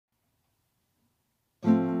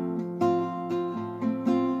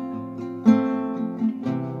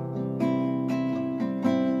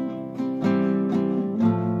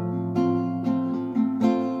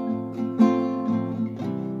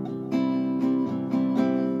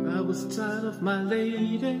was tired of my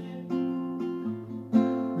lady.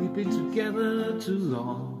 We've been together too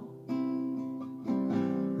long,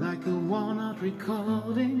 like a worn-out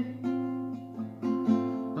recording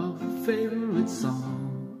of a favorite song.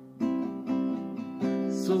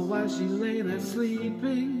 So while she lay there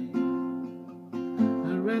sleeping,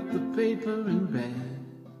 I read the paper in bed,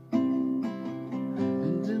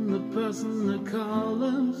 and in the personal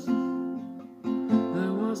columns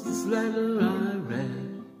there was this letter I read.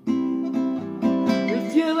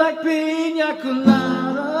 If you like piña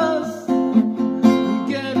coladas and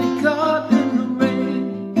getting caught in the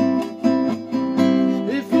rain,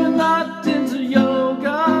 if you're not into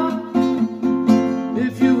yoga,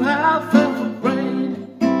 if you have half a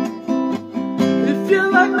brain, if you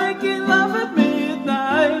like making love at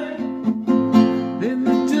midnight in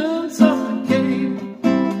the dunes of the cave,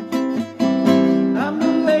 I'm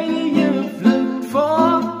the lady you've looked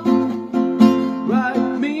for.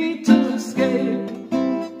 Ride me to escape.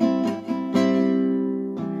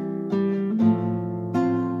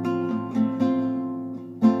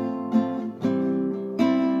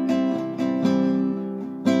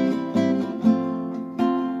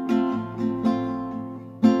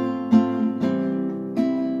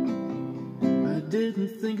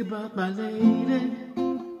 Didn't think about my lady.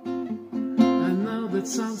 I know that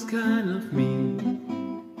sounds kind of mean,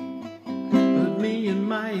 but me and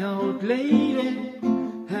my old lady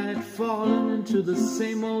had fallen into the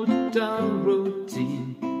same old dull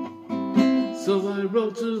routine. So I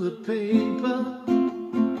wrote to the paper,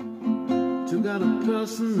 took out a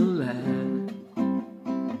personal ad,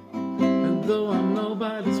 and though I'm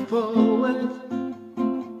nobody's poet,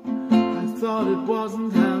 I thought it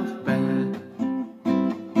wasn't half bad.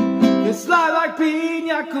 It's like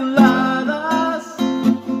piña coladas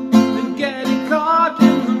and getting caught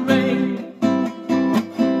in the rain.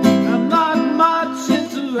 I'm not much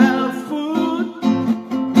into health food,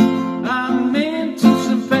 I'm into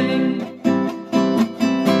champagne.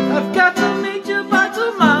 I've got to meet you by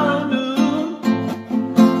tomorrow noon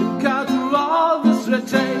to cut through all this red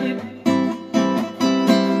tape.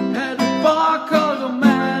 At a bar called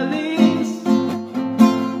O'Malley's,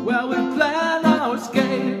 where we plan our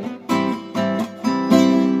escape.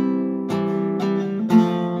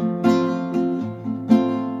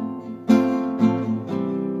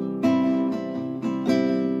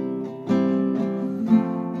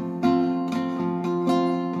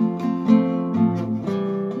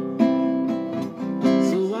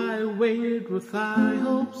 Waited with high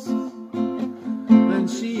hopes, then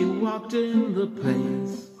she walked in the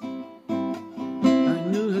place. I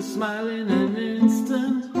knew her smile in an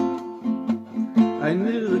instant, I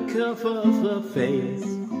knew the curve of her face.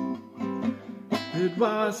 It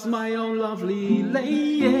was my own lovely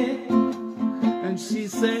lady, and she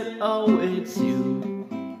said, oh, it's you.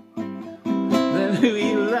 Then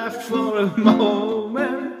we laughed for a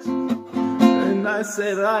moment, and I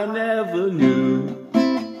said I never knew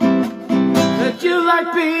that you like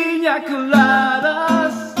piña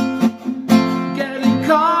coladas